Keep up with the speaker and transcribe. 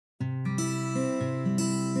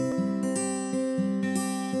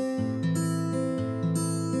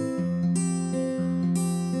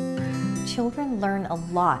Children learn a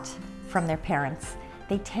lot from their parents.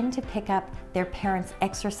 They tend to pick up their parents'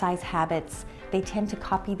 exercise habits. They tend to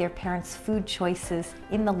copy their parents' food choices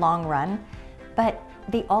in the long run, but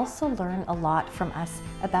they also learn a lot from us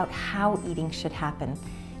about how eating should happen.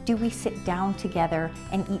 Do we sit down together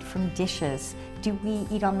and eat from dishes? Do we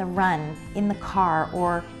eat on the run, in the car,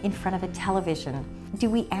 or in front of a television? Do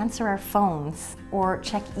we answer our phones or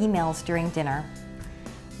check emails during dinner?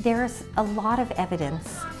 There's a lot of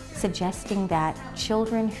evidence suggesting that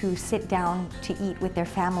children who sit down to eat with their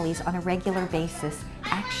families on a regular basis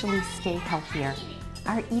actually stay healthier.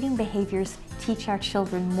 Our eating behaviors teach our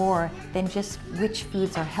children more than just which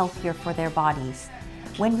foods are healthier for their bodies.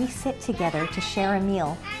 When we sit together to share a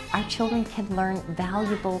meal, our children can learn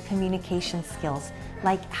valuable communication skills,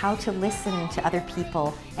 like how to listen to other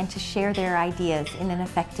people and to share their ideas in an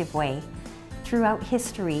effective way. Throughout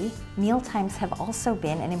history, mealtimes have also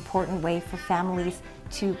been an important way for families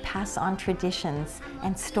to pass on traditions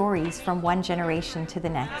and stories from one generation to the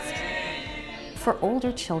next. For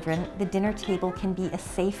older children, the dinner table can be a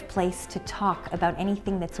safe place to talk about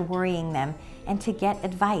anything that's worrying them and to get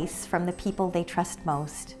advice from the people they trust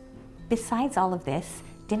most. Besides all of this,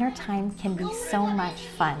 dinner time can be so much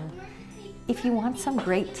fun. If you want some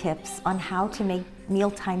great tips on how to make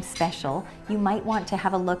mealtime special, you might want to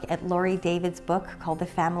have a look at Laurie David's book called The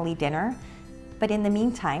Family Dinner. But in the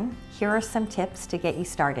meantime, here are some tips to get you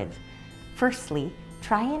started. Firstly,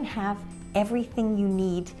 try and have everything you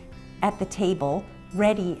need at the table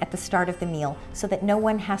ready at the start of the meal so that no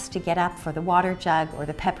one has to get up for the water jug or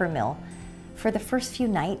the pepper mill. For the first few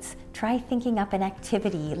nights, try thinking up an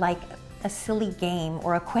activity like a silly game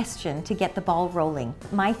or a question to get the ball rolling.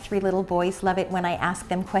 My 3 little boys love it when I ask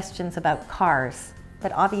them questions about cars,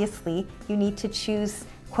 but obviously you need to choose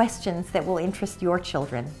questions that will interest your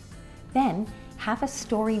children. Then have a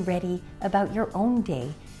story ready about your own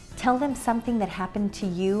day. Tell them something that happened to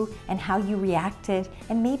you and how you reacted,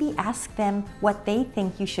 and maybe ask them what they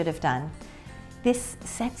think you should have done. This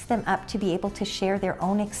sets them up to be able to share their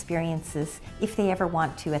own experiences if they ever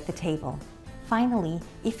want to at the table. Finally,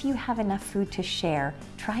 if you have enough food to share,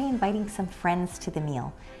 try inviting some friends to the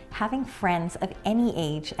meal. Having friends of any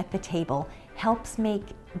age at the table helps make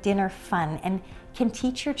dinner fun and can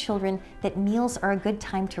teach your children that meals are a good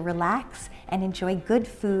time to relax and enjoy good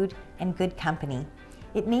food and good company.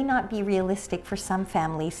 It may not be realistic for some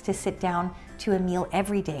families to sit down to a meal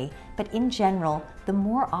every day, but in general, the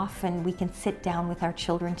more often we can sit down with our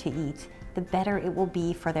children to eat, the better it will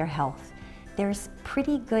be for their health. There's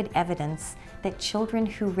pretty good evidence that children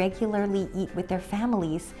who regularly eat with their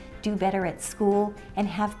families do better at school and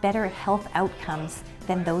have better health outcomes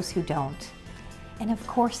than those who don't. And of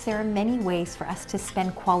course, there are many ways for us to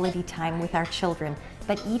spend quality time with our children,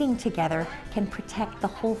 but eating together can protect the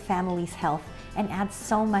whole family's health and add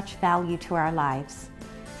so much value to our lives.